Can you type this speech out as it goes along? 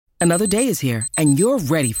Another day is here, and you're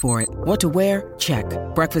ready for it. What to wear? Check.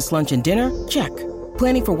 Breakfast, lunch, and dinner? Check.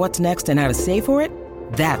 Planning for what's next and how to save for it?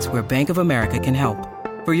 That's where Bank of America can help.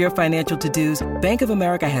 For your financial to-dos, Bank of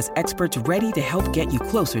America has experts ready to help get you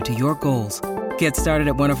closer to your goals. Get started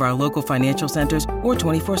at one of our local financial centers or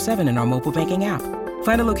 24/7 in our mobile banking app.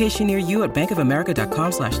 Find a location near you at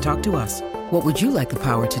bankofamerica.com/talktous. What would you like the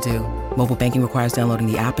power to do? Mobile banking requires downloading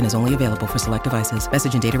the app and is only available for select devices.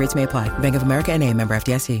 Message and data rates may apply. Bank of America NA, member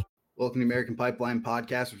FDIC. Welcome to American Pipeline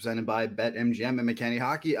Podcast, presented by BetMGM and McKinney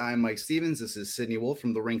Hockey. I'm Mike Stevens. This is Sydney Wolf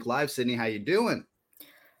from the Rink Live. Sydney, how you doing?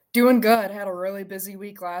 Doing good. Had a really busy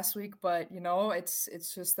week last week, but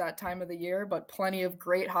it's just that time of the year, but plenty of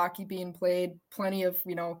great hockey being played, plenty of,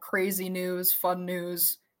 crazy news, fun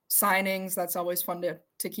news, signings. That's always fun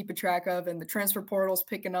to keep a track of, and the transfer portal's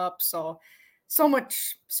picking up. So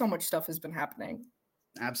much stuff has been happening.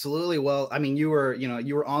 Absolutely. Well, I mean, you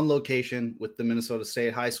were on location with the Minnesota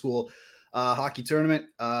State High School hockey tournament,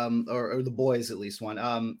 or the boys at least one.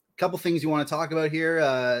 Couple things you want to talk about here.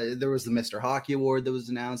 There was the Mr. Hockey Award that was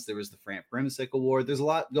announced. There was the Frank Brimsick Award. There's a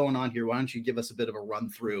lot going on here. Why don't you give us a bit of a run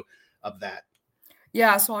through of that?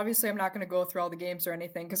 Yeah, so obviously I'm not going to go through all the games or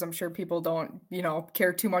anything because I'm sure people don't,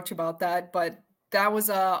 care too much about that. But that was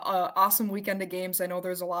a awesome weekend of games. I know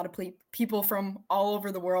there's a lot of people from all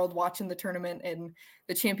over the world watching the tournament, and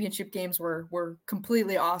the championship games were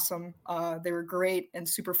completely awesome. They were great and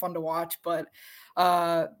super fun to watch. But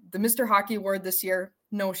the Mr. Hockey Award this year,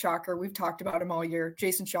 no shocker. We've talked about him all year.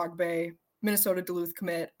 Jason Shogbe, Minnesota Duluth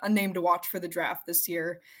commit, a name to watch for the draft this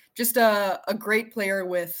year. Just a great player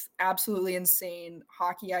with absolutely insane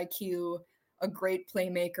hockey IQ, a great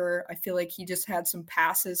playmaker. I feel like he just had some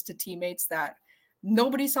passes to teammates that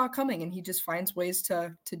nobody saw coming, and he just finds ways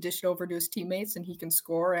to dish it over to his teammates, and he can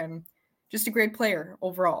score, and just a great player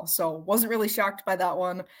overall. So wasn't really shocked by that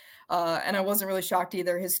one. And I wasn't really shocked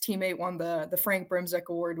either. His teammate won the Frank Brimsick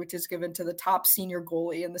Award, which is given to the top senior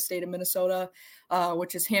goalie in the state of Minnesota,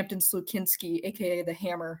 which is Hampton Slukinski, aka the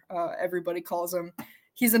Hammer. Everybody calls him.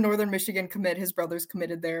 He's a Northern Michigan commit. His brother's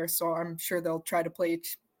committed there, so I'm sure they'll try to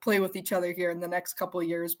play with each other here in the next couple of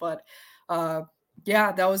years. But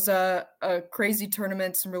yeah, that was a crazy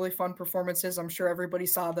tournament, some really fun performances. I'm sure everybody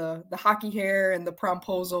saw the hockey hair and the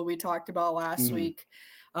promposal we talked about last week.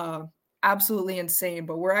 Absolutely insane.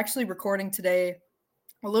 But we're actually recording today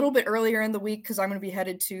a little bit earlier in the week because I'm going to be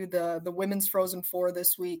headed to the Women's Frozen Four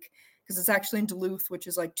this week, because it's actually in Duluth, which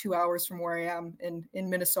is like 2 hours from where I am in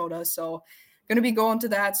Minnesota. So going to be going to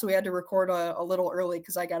that. So we had to record a little early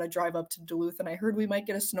because I got to drive up to Duluth, and I heard we might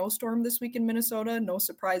get a snowstorm this week in Minnesota. No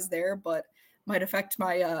surprise there, but might affect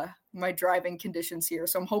my driving conditions here.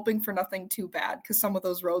 So I'm hoping for nothing too bad, because some of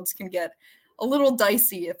those roads can get a little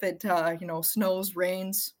dicey if it snows,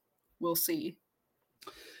 rains. We'll see.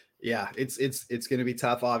 Yeah, it's going to be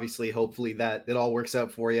tough. Obviously, hopefully that it all works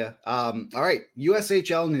out for you. All right,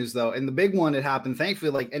 USHL news though, and the big one, it happened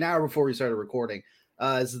thankfully like an hour before we started recording.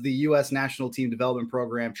 Is the U.S. National Team Development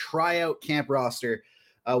Program tryout camp roster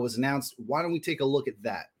was announced. Why don't we take a look at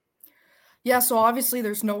that? Yeah, so obviously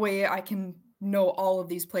there's no way I can know all of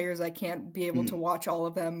these players. I can't be able to watch all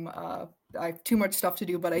of them. I have too much stuff to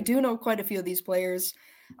do, but I do know quite a few of these players.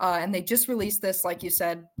 And they just released this, like you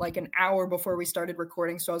said, like an hour before we started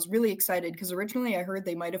recording. So I was really excited because originally I heard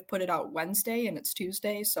they might have put it out Wednesday and it's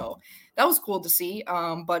Tuesday. So that was cool to see.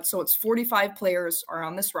 But so it's 45 players are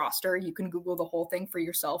on this roster. You can Google the whole thing for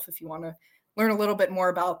yourself if you want to learn a little bit more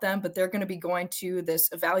about them. But they're going to be going to this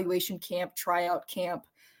evaluation camp, tryout camp,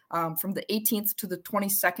 from the 18th to the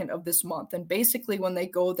 22nd of this month. And basically when they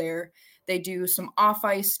go there, they do some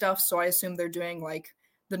off-ice stuff. So I assume they're doing like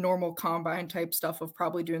the normal combine type stuff of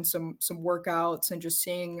probably doing some workouts and just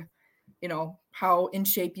seeing, how in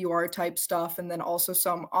shape you are type stuff. And then also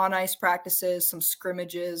some on-ice practices, some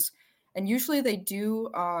scrimmages. And usually they do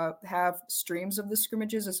have streams of the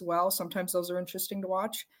scrimmages as well. Sometimes those are interesting to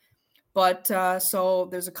watch. But so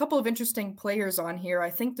there's a couple of interesting players on here. I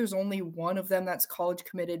think there's only one of them that's college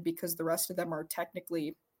committed because the rest of them are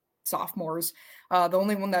technically sophomores. The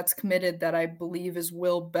only one that's committed that I believe is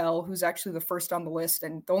Will Bell, who's actually the first on the list.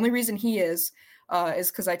 And the only reason he is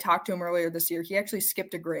because I talked to him earlier this year. He actually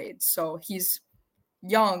skipped a grade. So he's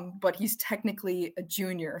young, but he's technically a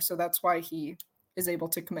junior. So that's why he is able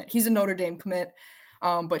to commit. He's a Notre Dame commit,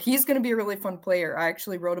 but he's going to be a really fun player. I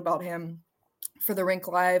actually wrote about him for the Rink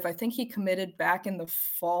Live. I think he committed back in the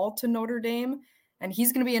fall to Notre Dame, and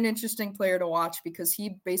he's going to be an interesting player to watch because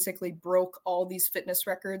he basically broke all these fitness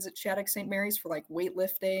records at Shattuck St. Mary's for like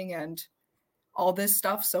weightlifting and all this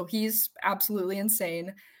stuff. So he's absolutely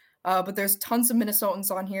insane. But there's tons of Minnesotans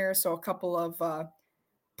on here. So a couple of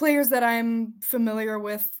players that I'm familiar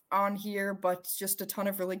with on here, but just a ton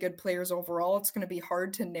of really good players overall. It's going to be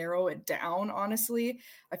hard to narrow it down, honestly.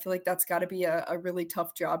 I feel like that's got to be a really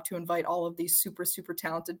tough job to invite all of these super, super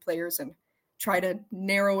talented players and try to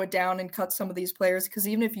narrow it down and cut some of these players. Because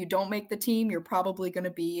even if you don't make the team, you're probably going to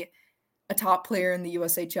be a top player in the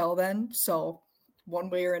USHL then. So one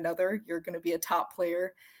way or another, you're going to be a top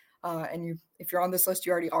player. And if you're on this list,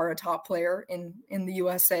 you already are a top player in the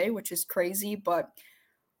USA, which is crazy. But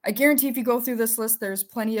I guarantee if you go through this list, there's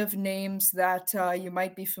plenty of names that you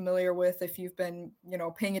might be familiar with if you've been,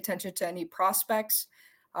 paying attention to any prospects.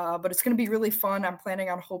 But it's going to be really fun. I'm planning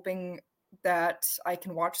on hoping that I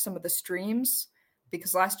can watch some of the streams,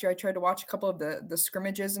 because last year I tried to watch a couple of the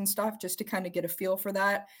scrimmages and stuff just to kind of get a feel for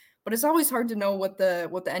that. But it's always hard to know what the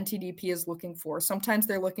NTDP is looking for. Sometimes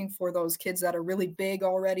they're looking for those kids that are really big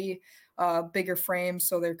already, bigger frames,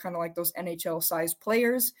 so they're kind of like those NHL-sized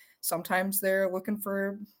players. Sometimes they're looking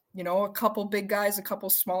for, a couple big guys, a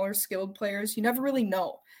couple smaller skilled players. You never really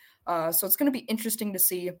know. So it's going to be interesting to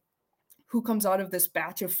see who comes out of this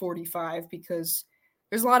batch of 45, because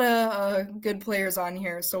there's a lot of good players on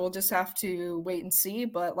here. So we'll just have to wait and see.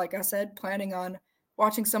 But like I said, planning on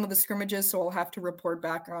watching some of the scrimmages, so I'll have to report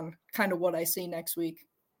back on kind of what I see next week.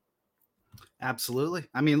 Absolutely.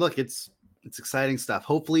 I mean, look, it's exciting stuff.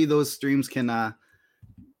 Hopefully those streams can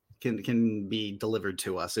be delivered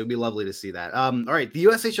to us. It would be lovely to see that. All right, the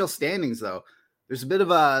USHL standings though. There's a bit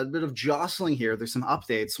of jostling here. There's some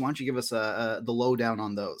updates. Why don't you give us the lowdown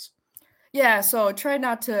on those? Yeah, so try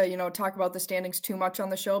not to, talk about the standings too much on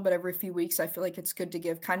the show, but every few weeks I feel like it's good to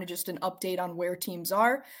give kind of just an update on where teams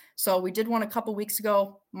are. So we did one a couple weeks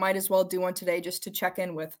ago, might as well do one today just to check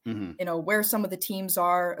in with, where some of the teams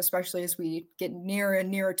are, especially as we get nearer and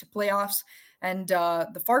nearer to playoffs. And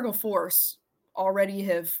the Fargo Force already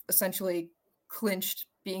have essentially clinched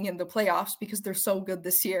being in the playoffs because they're so good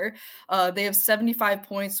this year. They have 75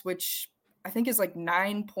 points, which I think is like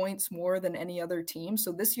 9 points more than any other team.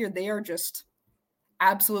 So this year they are just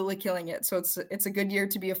absolutely killing it. So it's a good year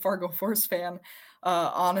to be a Fargo Force fan,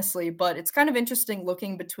 honestly. But it's kind of interesting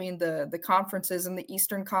looking between the conferences. In the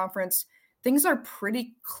Eastern Conference, things are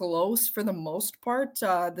pretty close for the most part.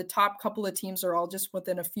 The top couple of teams are all just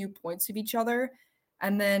within a few points of each other.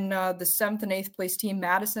 And then the 7th and 8th place team,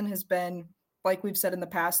 Madison, has been, like we've said in the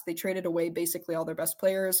past, they traded away basically all their best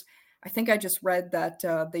players. I think I just read that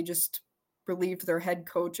they just relieved their head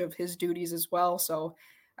coach of his duties as well. So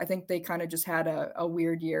I think they kind of just had a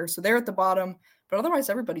weird year. So they're at the bottom, but otherwise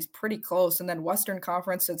everybody's pretty close. And then Western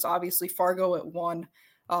Conference, it's obviously Fargo at 1.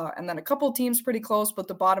 And then a couple of teams pretty close, but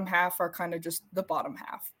the bottom half are kind of just the bottom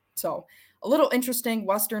half. So a little interesting.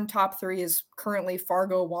 Western top 3 is currently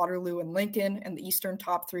Fargo, Waterloo, and Lincoln. And the Eastern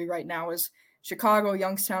top 3 right now is Chicago,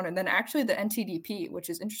 Youngstown, and then actually the NTDP, which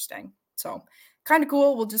is interesting. So kind of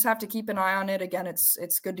cool. We'll just have to keep an eye on it. Again,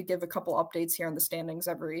 it's good to give a couple updates here on the standings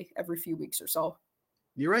every few weeks or so.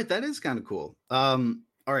 You're right. That is kind of cool. All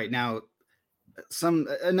right. Now,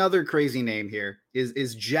 another crazy name here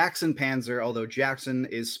is Jackson Panzer, although Jackson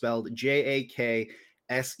is spelled Jaksen.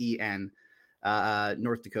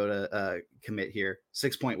 North Dakota commit here.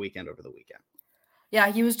 6-point weekend over the weekend.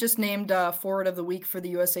 Yeah, he was just named forward of the week for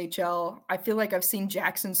the USHL. I feel like I've seen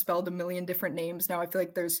Jackson spelled a million different names now. I feel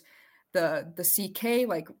like there's the CK,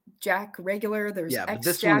 like Jack regular. There's X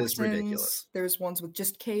this Jacksons. One is ridiculous. There's ones with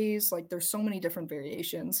just Ks. Like there's so many different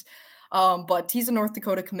variations. But he's a North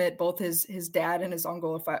Dakota commit. Both his dad and his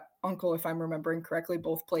uncle, if I'm remembering correctly,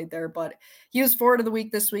 both played there. But he was forward of the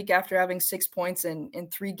week this week after having 6 points in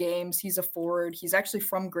 3 games. He's a forward. He's actually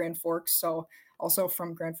from Grand Forks, so also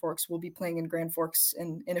from Grand Forks. Will be playing in Grand Forks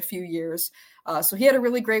in a few years. So he had a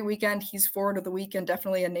really great weekend. He's forward of the week and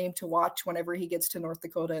definitely a name to watch whenever he gets to North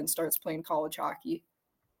Dakota and starts playing college hockey.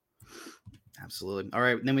 Absolutely. All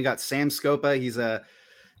right. Then we got Sam Scopa. He's a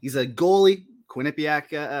goalie,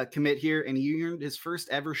 Quinnipiac commit here, and he earned his first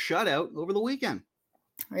ever shutout over the weekend.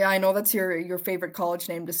 Yeah, I know that's your favorite college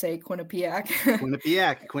name to say, Quinnipiac.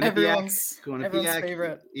 Quinnipiac. Everyone's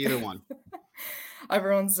favorite. Either one.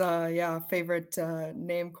 Everyone's favorite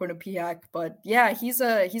name, Quinnipiac. But yeah, he's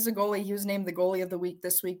a goalie. He was named the goalie of the week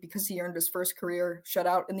this week because he earned his first career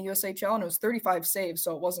shutout in the USHL, and it was 35 saves.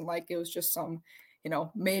 So it wasn't like it was just some,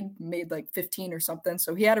 made like 15 or something.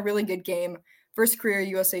 So he had a really good game. First career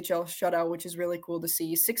USHL shutout, which is really cool to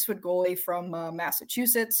see. 6-foot goalie from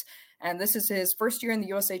Massachusetts. And this is his first year in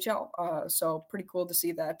the USHL. So pretty cool to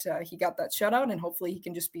see that he got that shutout, and hopefully he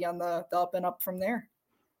can just be on the up and up from there.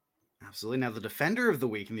 Absolutely. Now, the defender of the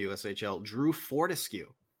week in the USHL, Drew Fortescue,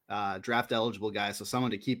 draft eligible guy. So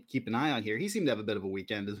someone to keep an eye on here. He seemed to have a bit of a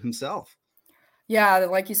weekend himself. Yeah,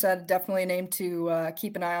 like you said, definitely a name to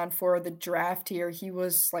keep an eye on for the draft here. He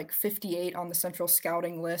was like 58 on the central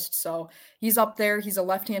scouting list, so he's up there. He's a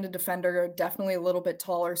left-handed defender, definitely a little bit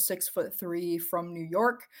taller, 6'3" from New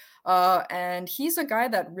York. And he's a guy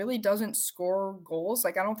that really doesn't score goals.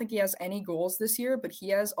 Like, I don't think he has any goals this year, but he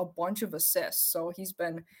has a bunch of assists. So he's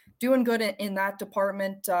been doing good in that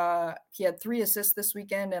department. He had 3 assists this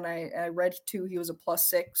weekend, and I read too he was a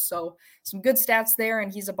 +6. So some good stats there,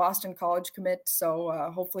 and he's a Boston College commit.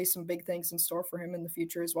 So hopefully some big things in store for him in the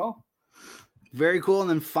future as well. Very cool. And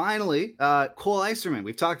then finally, Cole Eiserman.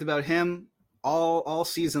 We've talked about him all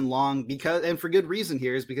season long because, and for good reason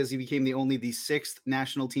here, is because he became the 6th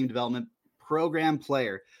national team development program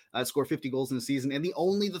player, scored 50 goals in the season, and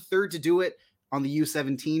the third to do it on the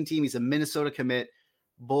U17 team. He's a Minnesota commit.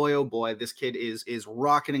 Boy, oh boy, this kid is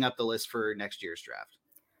rocketing up the list for next year's draft.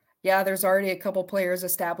 Yeah, there's already a couple players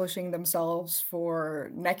establishing themselves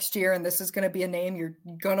for next year, and this is going to be a name you're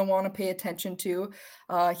going to want to pay attention to.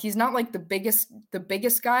 He's not like the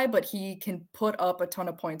biggest guy, but he can put up a ton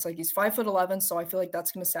of points. Like, he's 5'11", so I feel like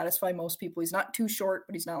that's going to satisfy most people. He's not too short,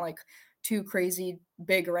 but he's not like too crazy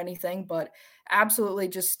big or anything, but absolutely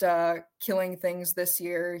just killing things this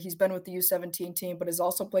year. He's been with the U17 team, but has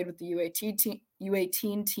also played with the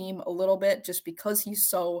U18 team a little bit just because he's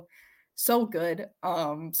so good.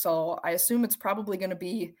 So I assume it's probably going to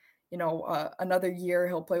be, another year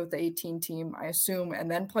he'll play with the 18 team, I assume,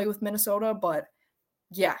 and then play with Minnesota. But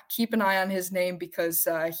yeah, keep an eye on his name because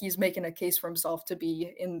he's making a case for himself to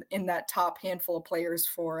be in that top handful of players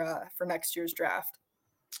for next year's draft.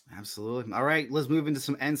 Absolutely. All right, let's move into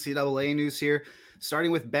some NCAA news here,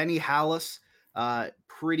 starting with Benny Hallis.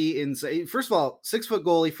 Pretty insane. First of all, 6-foot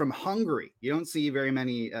goalie from Hungary. You don't see very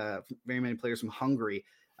many players from Hungary.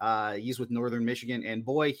 He's with Northern Michigan, and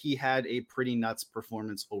boy, he had a pretty nuts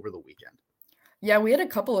performance over the weekend. Yeah, we had a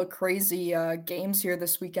couple of crazy games here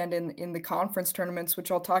this weekend in the conference tournaments, which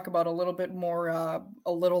I'll talk about a little bit more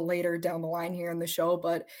a little later down the line here in the show.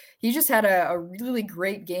 But he just had a really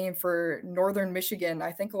great game for Northern Michigan.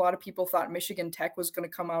 I think a lot of people thought Michigan Tech was going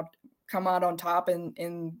to come out on top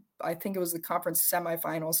in I think it was the conference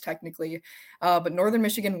semifinals technically. But Northern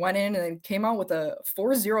Michigan went in and came out with a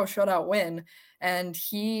 4-0 shutout win. And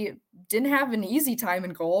he didn't have an easy time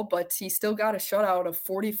in goal, but he still got a shutout of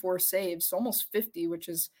 44 saves, almost 50, which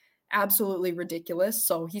is absolutely ridiculous.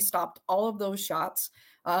 So he stopped all of those shots.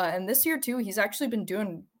 And this year too, he's actually been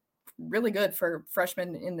doing really good for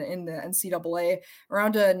freshmen in the NCAA,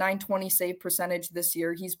 around a 920 save percentage this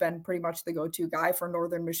year. He's been pretty much the go-to guy for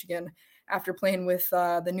Northern Michigan after playing with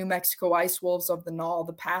the New Mexico Ice Wolves of the NAL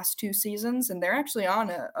the past 2 seasons. And they're actually on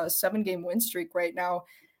a 7-game win streak right now.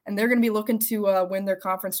 And they're going to be looking to win their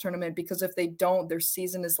conference tournament, because if they don't, their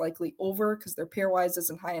season is likely over because their pairwise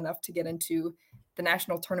isn't high enough to get into the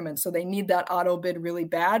national tournament. So they need that auto bid really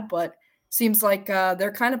bad, but seems like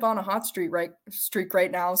they're kind of on a hot streak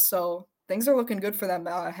right now. So things are looking good for them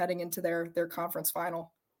heading into their conference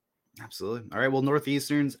final. Absolutely. All right. Well,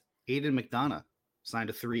 Northeastern's Aiden McDonough signed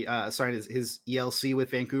his ELC with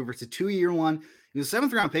Vancouver. It's a 2-year one. He was a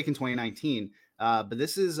 7th round pick in 2019. But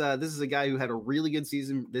this is a guy who had a really good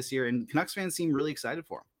season this year, and Canucks fans seem really excited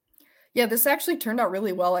for him. Yeah, this actually turned out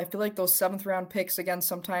really well. I feel like those 7th round picks, again,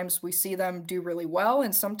 sometimes we see them do really well,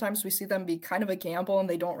 and sometimes we see them be kind of a gamble and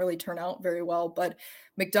they don't really turn out very well. But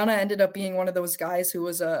McDonough ended up being one of those guys who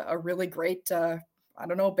was a really great,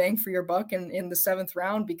 bang for your buck in the 7th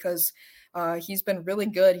round, because he's been really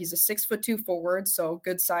good. He's a 6'2" forward, so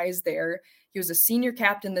good size there. He was a senior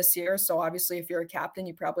captain this year, so obviously if you're a captain,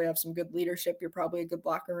 you probably have some good leadership. You're probably a good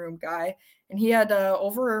locker room guy. And he had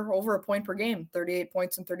over a point per game, 38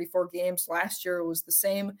 points in 34 games. Last year it was the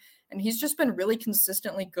same. And he's just been really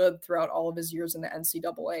consistently good throughout all of his years in the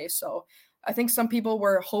NCAA. So I think some people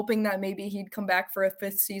were hoping that maybe he'd come back for a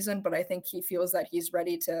 5th season, but I think he feels that he's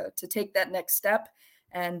ready to take that next step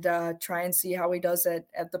and try and see how he does it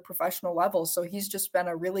at the professional level. So he's just been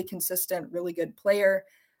a really consistent, really good player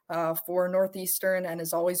for Northeastern, and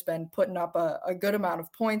has always been putting up a good amount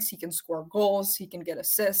of points. He can score goals. He can get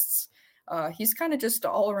assists. He's kind of just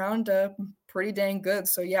all around pretty dang good.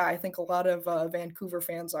 So yeah, I think a lot of Vancouver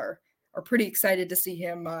fans are pretty excited to see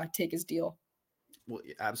him take his deal. Well,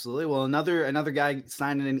 absolutely. Well, another guy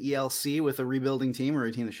signing an ELC with a rebuilding team, or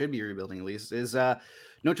a team that should be rebuilding at least, is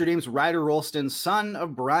Notre Dame's Ryder Rolston, son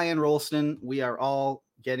of Brian Rolston. We are all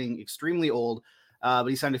getting extremely old. But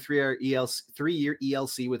he signed a 3-year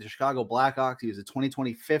ELC with the Chicago Blackhawks. He was a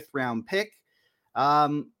 2020 5th round pick.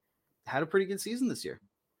 Had a pretty good season this year.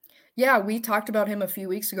 Yeah, we talked about him a few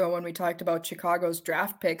weeks ago when we talked about Chicago's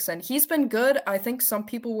draft picks, and he's been good. I think some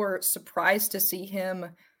people were surprised to see him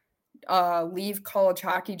leave college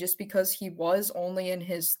hockey just because he was only in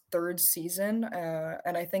his third season.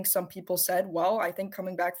 And I think some people said, well, I think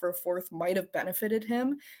coming back for a fourth might have benefited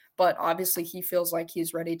him, but obviously he feels like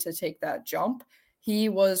he's ready to take that jump. He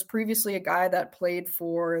was previously a guy that played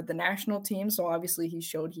for the national team, so obviously he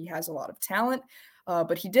showed he has a lot of talent.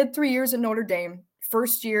 But he did 3 years at Notre Dame.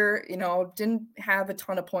 First year, didn't have a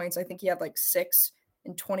ton of points. I think he had like 6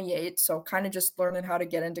 in 28, so kind of just learning how to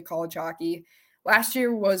get into college hockey. Last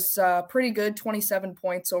year was pretty good, 27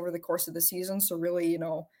 points over the course of the season, so really,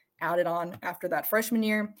 added on after that freshman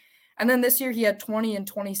year. And then this year he had 20 and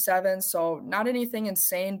 27, so not anything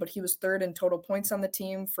insane, but he was third in total points on the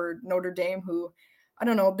team for Notre Dame, who, I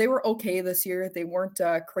don't know, they were okay this year. They weren't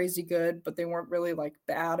crazy good, but they weren't really like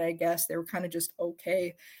bad, I guess. They were kind of just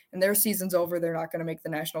okay. And their season's over. They're not going to make the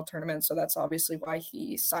national tournament, so that's obviously why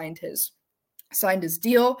he signed his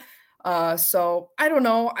deal. So I don't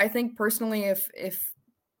know. I think personally, if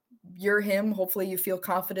you're him, hopefully you feel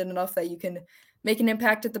confident enough that you can make an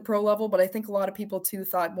impact at the pro level. But I think a lot of people too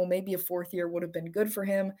thought, well, maybe a fourth year would have been good for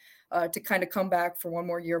him to kind of come back for one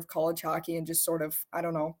more year of college hockey and just sort of, I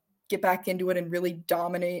don't know, get back into it and really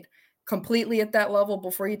dominate completely at that level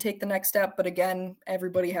before you take the next step. But again,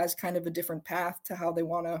 everybody has kind of a different path to how they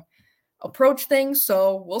want to approach things.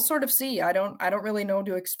 So we'll sort of see. I don't really know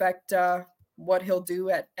to expect what he'll do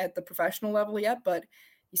at the professional level yet, but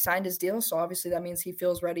he signed his deal. So obviously that means he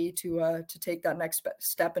feels ready to take that next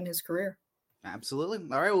step in his career. Absolutely.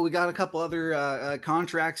 All right. Well, we got a couple other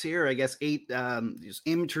contracts here. I guess 8 just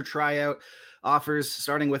amateur tryout offers,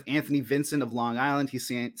 starting with Anthony Vincent of Long Island. He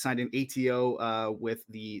signed an ATO with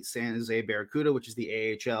the San Jose Barracuda, which is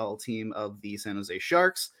the AHL team of the San Jose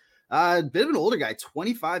Sharks. A bit of an older guy,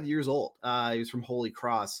 25 years old. He was from Holy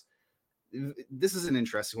Cross. This is an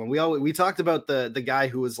interesting one. We talked about the guy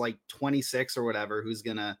who was like 26 or whatever, who's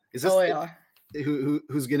gonna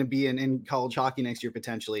who's going to be in college hockey next year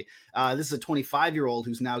potentially. This is a 25-year-old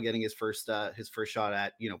who's now getting his first shot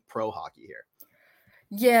at pro hockey here.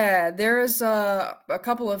 Yeah, there's a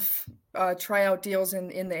couple of tryout deals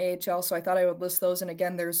in the AHL, so I thought I would list those. And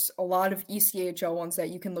again, there's a lot of ECHL ones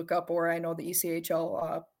that you can look up, or I know the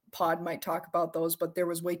ECHL pod might talk about those, but there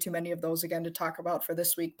was way too many of those again to talk about for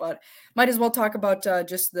this week. But might as well talk about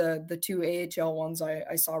just the 2 AHL ones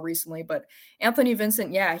I saw recently. But Anthony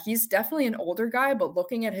Vincent, yeah, he's definitely an older guy, but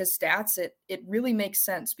looking at his stats, it really makes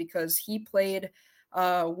sense because he played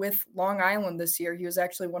with Long Island this year. He was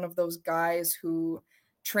actually one of those guys who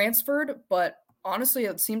transferred, but honestly,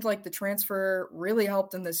 it seemed like the transfer really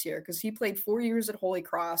helped him this year because he played 4 years at Holy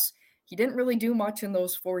Cross. He didn't really do much in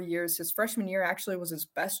those 4 years. His freshman year actually was his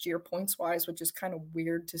best year points-wise, which is kind of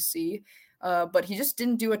weird to see. But he just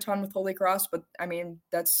didn't do a ton with Holy Cross. But, I mean,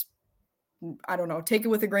 that's, I don't know, take it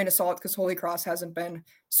with a grain of salt because Holy Cross hasn't been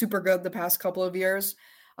super good the past couple of years,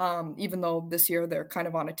 even though this year they're kind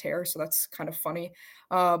of on a tear, so that's kind of funny.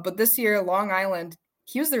 But this year, Long Island,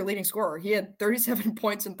 he was their leading scorer. He had 37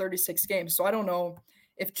 points in 36 games. So I don't know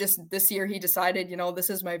if just this year he decided, this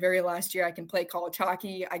is my very last year I can play college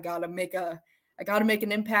hockey. I gotta make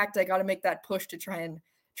an impact. I gotta make that push to try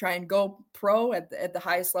and go pro at the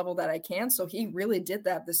highest level that I can. So he really did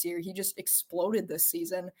that this year. He just exploded this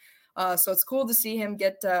season. So it's cool to see him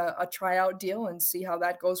get a tryout deal and see how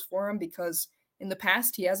that goes for him, because in the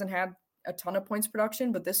past he hasn't had a ton of points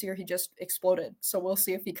production, but this year he just exploded. So we'll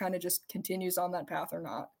see if he kind of just continues on that path or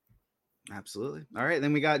not. Absolutely. All right.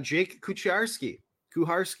 Then we got Jake Kucharski,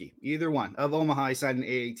 either one, of Omaha. He signed an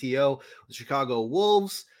AATO with the Chicago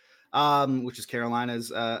Wolves, which is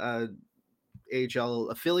Carolina's AHL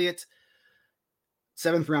affiliate.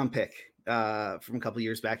 7th round pick from a couple of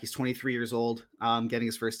years back. He's 23 years old, getting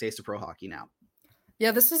his first taste of pro hockey now. Yeah,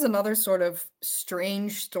 this is another sort of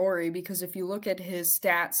strange story because if you look at his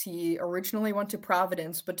stats, he originally went to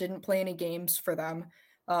Providence but didn't play any games for them.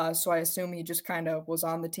 So I assume he just kind of was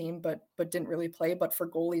on the team but didn't really play. But for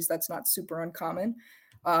goalies, that's not super uncommon.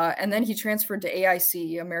 And then he transferred to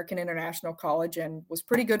AIC, American International College, and was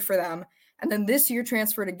pretty good for them. And then this year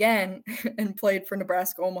transferred again and played for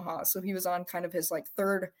Nebraska Omaha. So he was on kind of his like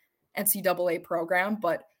 3rd NCAA program,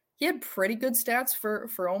 but he had pretty good stats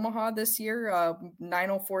for Omaha this year,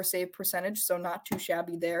 904 save percentage, so not too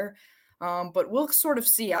shabby there. But we'll sort of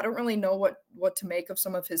see. I don't really know what to make of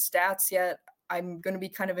some of his stats yet. I'm going to be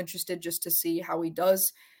kind of interested just to see how he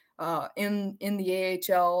does in the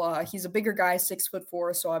AHL. He's a bigger guy,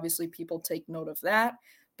 6'4", so obviously people take note of that.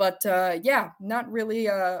 But yeah, not really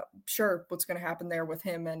sure what's going to happen there with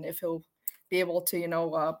him and if he'll be able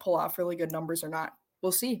to pull off really good numbers or not.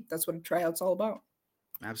 We'll see. That's what a tryout's all about.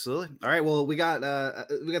 Absolutely. All right. Well, we got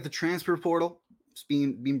the transfer portal. It's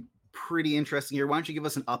being pretty interesting here. Why don't you give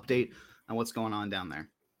us an update on what's going on down there?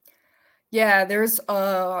 Yeah, there's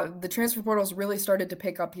the transfer portal's really started to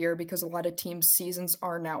pick up here because a lot of teams' seasons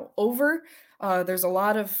are now over. There's a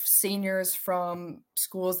lot of seniors from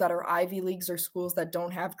schools that are Ivy Leagues or schools that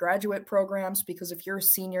don't have graduate programs, because if you're a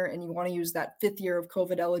senior and you want to use that 5th year of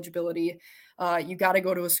COVID eligibility, you got to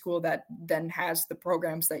go to a school that then has the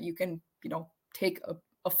programs that you can, take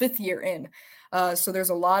a 5th year in. So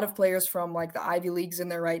there's a lot of players from like the Ivy Leagues in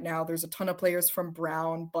there right now. There's a ton of players from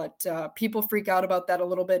Brown, but people freak out about that a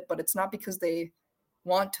little bit, but it's not because they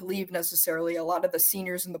want to leave necessarily. A lot of the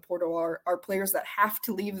seniors in the portal are players that have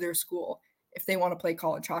to leave their school if they want to play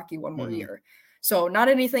college hockey one more year. So not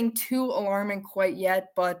anything too alarming quite yet,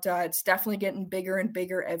 but it's definitely getting bigger and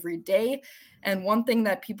bigger every day. And one thing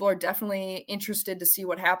that people are definitely interested to see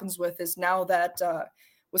what happens with is now that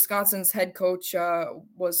Wisconsin's head coach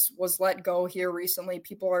was let go here recently.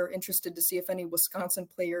 People are interested to see if any Wisconsin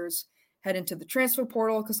players head into the transfer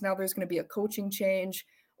portal, because now there's going to be a coaching change,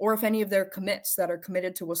 or if any of their commits that are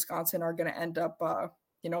committed to Wisconsin are going to end up,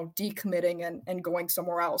 decommitting and going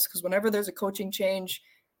somewhere else. Because whenever there's a coaching change,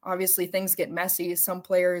 obviously things get messy. Some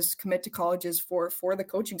players commit to colleges for the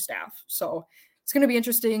coaching staff. So it's going to be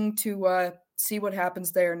interesting to see what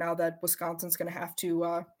happens there now that Wisconsin's going to have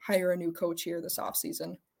to hire a new coach here this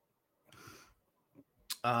offseason.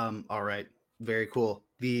 All right. Very cool.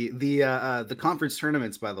 The conference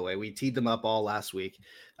tournaments, by the way, we teed them up all last week.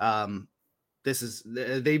 They've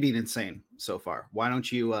been insane so far. Why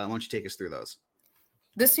don't you take us through those?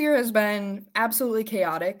 This year has been absolutely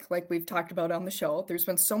chaotic, like we've talked about on the show. There's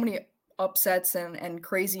been so many upsets and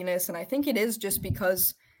craziness, and I think it is just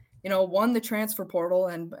because, one, the transfer portal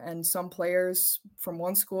and some players from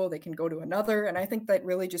one school, they can go to another, and I think that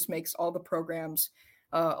really just makes all the programs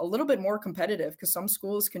a little bit more competitive, because some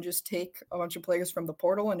schools can just take a bunch of players from the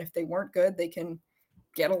portal, and if they weren't good, they can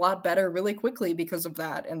get a lot better really quickly because of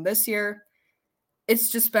that. And this year,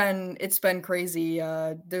 it's been crazy.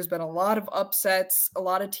 There's been a lot of upsets, a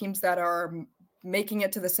lot of teams that are making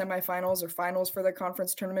it to the semifinals or finals for their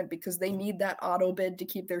conference tournament because they need that auto bid to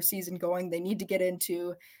keep their season going. They need to get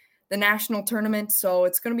into the national tournament. So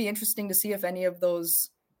it's going to be interesting to see if any of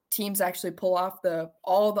those teams actually pull off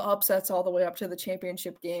all the upsets all the way up to the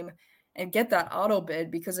championship game and get that auto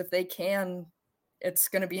bid, because if they can, it's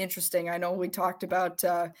going to be interesting. I know we talked about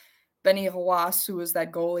Benny Halas, who was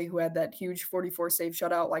that goalie who had that huge 44 save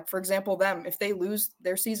shutout. Like, for example, them, if they lose,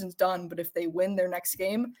 their season's done. But if they win their next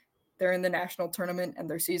game, they're in the national tournament and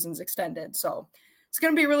their season's extended. So it's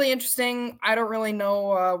going to be really interesting. I don't really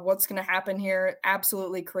know what's going to happen here.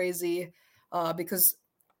 Absolutely crazy because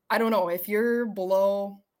I don't know. If you're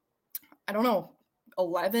below,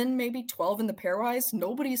 11, maybe 12 in the pairwise,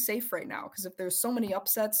 nobody's safe right now, because if there's so many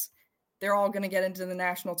upsets, they're all going to get into the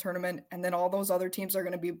national tournament, and then all those other teams are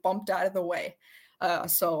going to be bumped out of the way.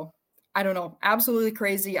 So I don't know. Absolutely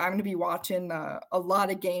crazy. I'm going to be watching a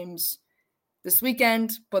lot of games this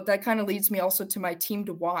weekend, but that kind of leads me also to my team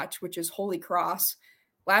to watch, which is Holy Cross.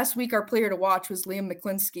 Last week, our player to watch was Liam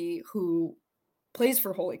McClinsky, who plays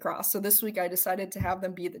for Holy Cross. So this week I decided to have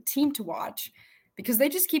them be the team to watch because they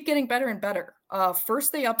just keep getting better and better.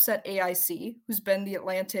 First, they upset AIC, who's been the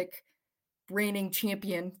Atlantic reigning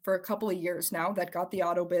champion for a couple of years now, that got the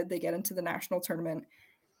auto bid. They get into the national tournament.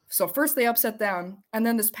 So first they upset them. And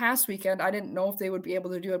then this past weekend, I didn't know if they would be able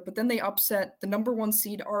to do it, but then they upset the number 1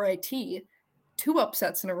 seed RIT, 2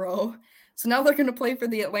 upsets in a row. So now they're going to play for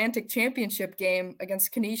the Atlantic championship game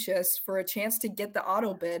against Canisius for a chance to get the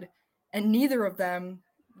auto bid. And neither of them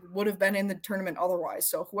would have been in the tournament otherwise.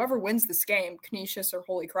 So whoever wins this game, Canisius or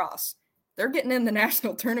Holy Cross, they're getting in the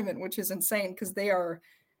national tournament, which is insane because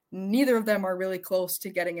neither of them are really close to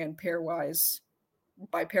getting in pairwise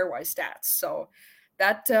stats. So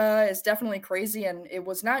that is definitely crazy. And it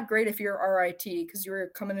was not great if you're RIT, because you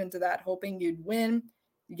were coming into that hoping you'd win,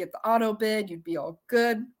 you get the auto bid, you'd be all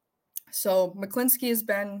good. So McClinsky has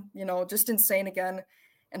been, just insane again.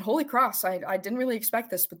 And Holy Cross, I didn't really expect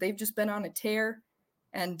this, but they've just been on a tear.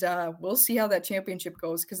 And we'll see how that championship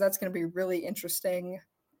goes, because that's going to be really interesting.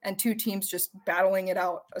 And 2 teams just battling it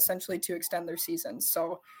out essentially to extend their seasons.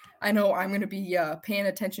 So I know I'm going to be paying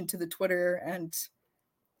attention to the Twitter and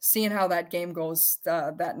seeing how that game goes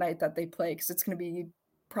that night that they play, because it's going to be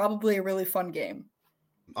probably a really fun game.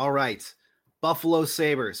 All right. Buffalo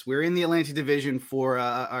Sabres. We're in the Atlantic Division for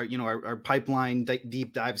our pipeline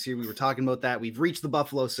deep dives here. We were talking about that. We've reached the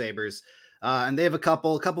Buffalo Sabres, and they have a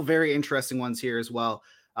couple very interesting ones here as well.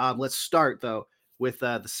 Let's start though with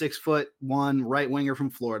the 6'1" right winger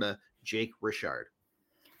from Florida, Jake Richard.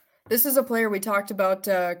 This is a player we talked about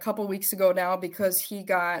a couple weeks ago now, because he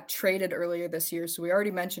got traded earlier this year. So we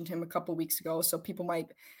already mentioned him a couple weeks ago. So people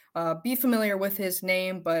might be familiar with his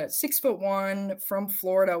name, but 6'1" from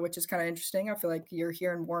Florida, which is kind of interesting. I feel like you're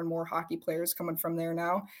hearing more and more hockey players coming from there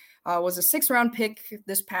now. Was a 6th-round pick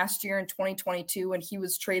this past year in 2022, and he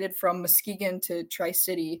was traded from Muskegon to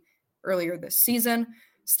Tri-City earlier this season.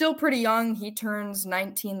 Still pretty young. He turns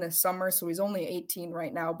 19 this summer, so he's only 18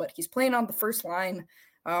 right now, but he's playing on the first line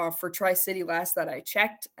for Tri-City last that I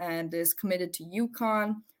checked, and is committed to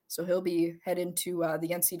UConn. So he'll be heading to the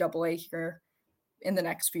NCAA here in the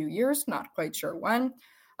next few years. Not quite sure when.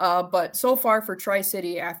 But so far for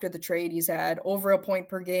Tri-City, after the trade, he's had over a point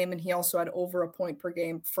per game, and he also had over a point per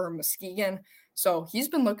game for Muskegon. So he's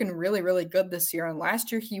been looking really, really good this year. And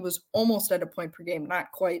last year he was almost at a point per game,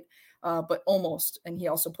 not quite, but almost. And he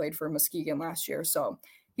also played for Muskegon last year. So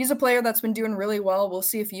he's a player that's been doing really well. We'll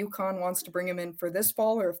see if UConn wants to bring him in for this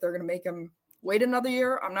fall or if they're going to make him wait another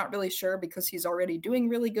year. I'm not really sure because he's already doing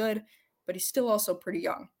really good, but he's still also pretty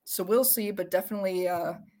young. So we'll see, but definitely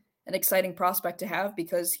an exciting prospect to have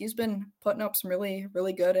because he's been putting up some really,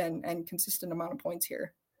 really good and consistent amount of points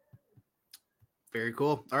here. Very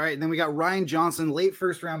cool. All right. And then we got Ryan Johnson, late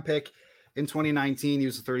 1st-round pick in 2019. He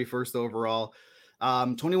was the 31st overall.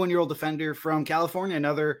 21-year-old defender from California.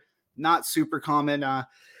 Another not super common,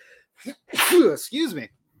 excuse me,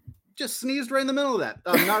 just sneezed right in the middle of that.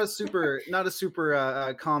 Not a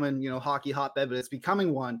super common, hockey hotbed, but it's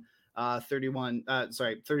becoming one.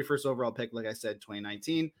 31st overall pick, like I said,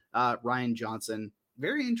 2019. Ryan Johnson,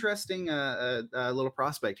 very interesting little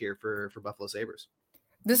prospect here for Buffalo Sabres.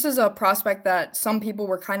 This is a prospect that some people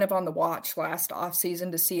were kind of on the watch last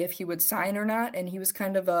offseason to see if he would sign or not, and he was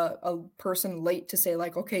kind of a person late to say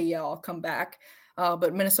like, okay, yeah, I'll come back.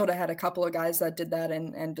 But Minnesota had a couple of guys that did that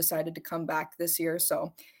and decided to come back this year,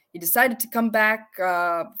 so he decided to come back.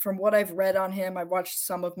 From what I've read on him, I watched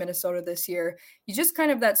some of Minnesota this year. He's just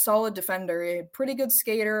kind of that solid defender, a pretty good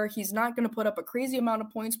skater. He's not going to put up a crazy amount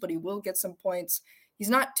of points, but he will get some points.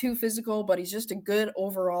 He's not too physical, but he's just a good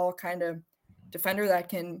overall kind of defender that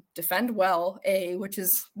can defend well, which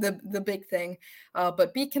is the big thing,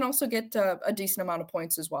 but B, can also get a decent amount of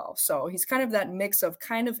points as well. So he's kind of that mix of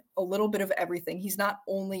kind of a little bit of everything. He's not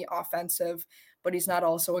only offensive, but he's not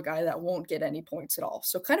also a guy that won't get any points at all.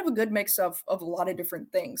 So kind of a good mix of a lot of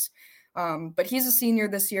different things. But he's a senior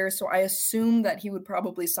this year, so I assume that he would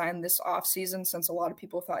probably sign this offseason since a lot of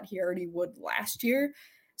people thought he already would last year.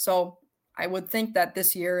 So I would think that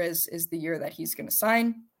this year is the year that he's going to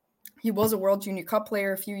sign. He was a World Junior Cup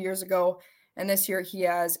player a few years ago, and this year he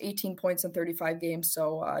has 18 points in 35 games,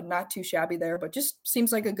 so not too shabby there, but just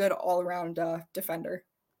seems like a good all-around defender.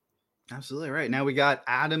 Absolutely right. Now we got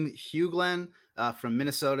Adam Huglen from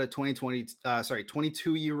Minnesota,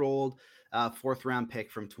 22-year-old 4th-round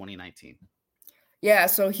pick from 2019. Yeah,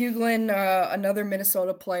 so Huglen, another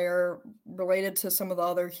Minnesota player related to some of the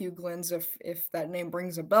other Huglens, if that name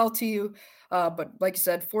rings a bell to you. But like I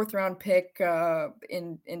said, 4th-round pick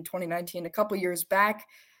in 2019, a couple years back.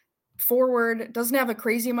 Forward, doesn't have a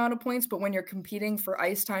crazy amount of points, but when you're competing for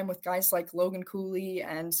ice time with guys like Logan Cooley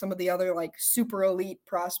and some of the other like super elite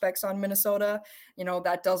prospects on Minnesota,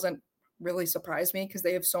 that doesn't really surprise me because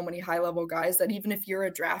they have so many high-level guys that even if you're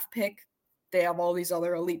a draft pick, they have all these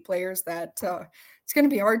other elite players that it's going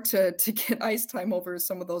to be hard to get ice time over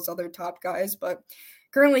some of those other top guys. But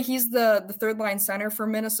currently he's the 3rd-line center for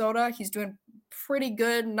Minnesota. He's doing pretty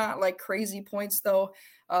good, not like crazy points though.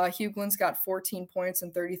 Huglen's got 14 points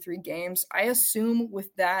in 33 games. I assume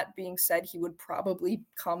with that being said, he would probably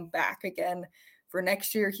come back again for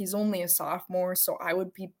next year. He's only a sophomore, so I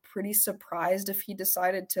would be pretty surprised if he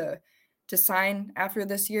decided to sign after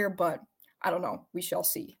this year, but I don't know. We shall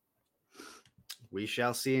see. We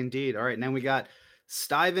shall see indeed. All right, and then we got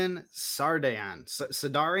Steven Sardarian.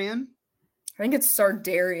 Sardarian? I think it's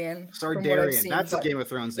Sardarian. Sardarian. That's a Game of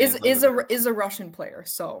Thrones name. Is a Russian player,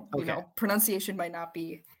 so okay. Pronunciation might not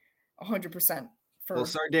be 100% for. Well,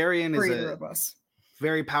 Sardarian is either of us.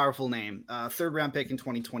 Very powerful name. 3rd-round pick in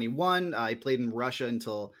 2021. He played in Russia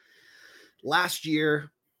until last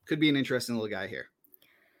year. Could be an interesting little guy here.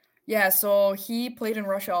 Yeah, so he played in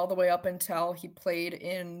Russia all the way up until he played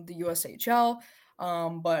in the USHL.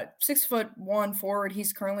 But 6'1" forward,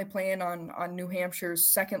 he's currently playing on New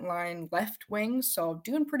Hampshire's 2nd-line left wing, so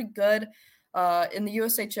doing pretty good. In the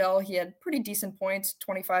USHL, he had pretty decent points,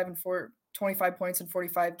 25 points in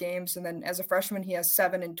 45 games, and then as a freshman, he has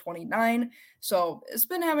 7 in 29. So it's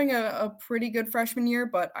been having a pretty good freshman year,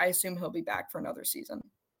 but I assume he'll be back for another season.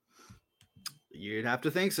 You'd have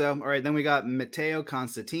to think so. All right, then we got Matteo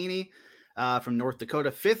Constantini from North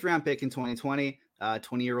Dakota, 5th-round pick in 2020.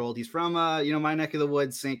 20-year-old. He's from, my neck of the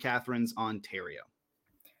woods, St. Catharines, Ontario.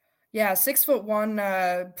 Yeah,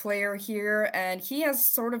 6'1" player here, and he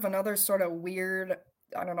has sort of another sort of weird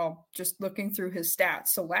I don't know, just looking through his stats.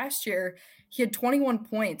 So last year he had 21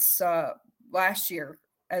 points last year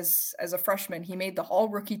as a freshman. He made the all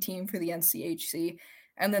rookie team for the NCHC.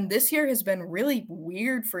 And then this year has been really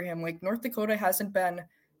weird for him. Like North Dakota hasn't been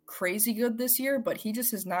crazy good this year, but he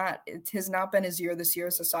just it has not been his year this year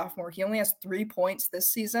as a sophomore. He only has 3 points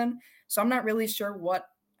this season. So I'm not really sure what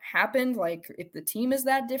happened, like if the team is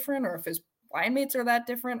that different or if his line mates are that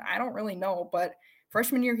different. I don't really know, but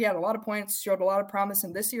freshman year he had a lot of points, showed a lot of promise,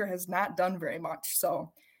 and this year has not done very much.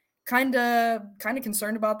 So kind of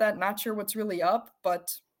concerned about that. Not sure what's really up,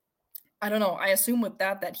 but I don't know. I assume with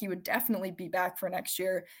that he would definitely be back for next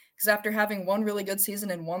year, because after having one really good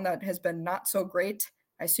season and one that has been not so great,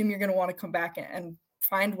 I assume you're going to want to come back and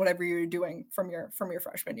find whatever you're doing from your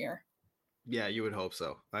freshman year. Yeah, you would hope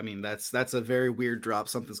so. I mean, that's a very weird drop.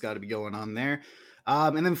 Something's got to be going on there.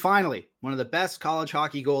 And then finally, one of the best college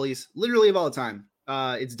hockey goalies, literally of all time.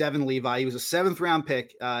 It's Devin Levi. He was a 7th round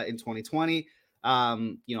pick in 2020.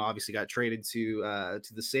 Obviously got traded to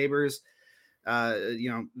the Sabres.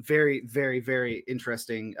 Very, very, very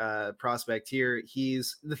interesting prospect here.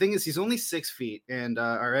 The thing is, he's only 6 feet, and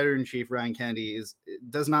our editor-in-chief, Ryan Kennedy,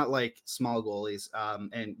 does not like small goalies,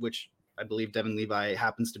 and which I believe Devin Levi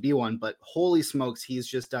happens to be one, but holy smokes, he's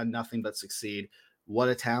just done nothing but succeed. What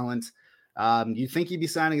a talent. You think he'd be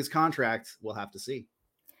signing his contract? We'll have to see.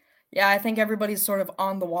 Yeah, I think everybody's sort of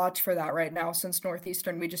on the watch for that right now since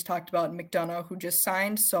Northeastern. We just talked about McDonough, who just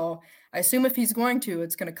signed. So I assume if he's going to,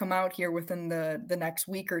 it's going to come out here within the next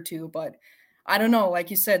week or two. But I don't know.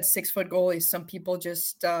 Like you said, 6-foot goalies, some people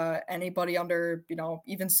just, anybody under,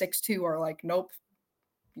 even 6'2" are like, nope,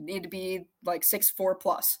 you need to be like 6'4"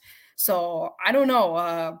 plus. So I don't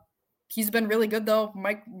know. He's been really good though.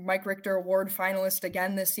 Mike Richter Award finalist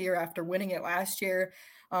again this year after winning it last year.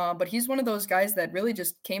 But he's one of those guys that really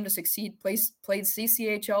just came to succeed, played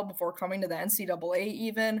CCHL before coming to the NCAA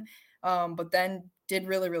even, but then did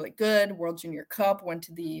really, really good. World Junior Cup, went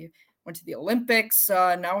to the Olympics,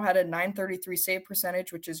 now had a .933 save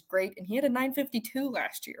percentage, which is great. And he had a .952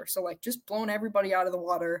 last year. So like just blown everybody out of the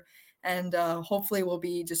water, and hopefully will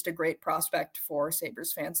be just a great prospect for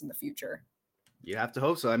Sabres fans in the future. You have to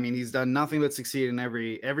hope so. I mean, he's done nothing but succeed in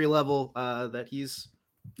every level that he's,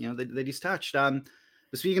 that he's touched.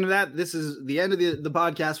 But speaking of that, this is the end of the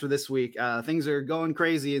podcast for this week. Things are going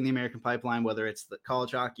crazy in the American pipeline, whether it's the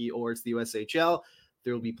college hockey or it's the USHL.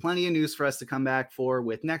 There will be plenty of news for us to come back for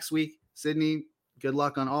with next week. Sydney, good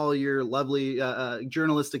luck on all your lovely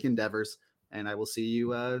journalistic endeavors, and I will see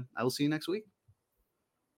you next week.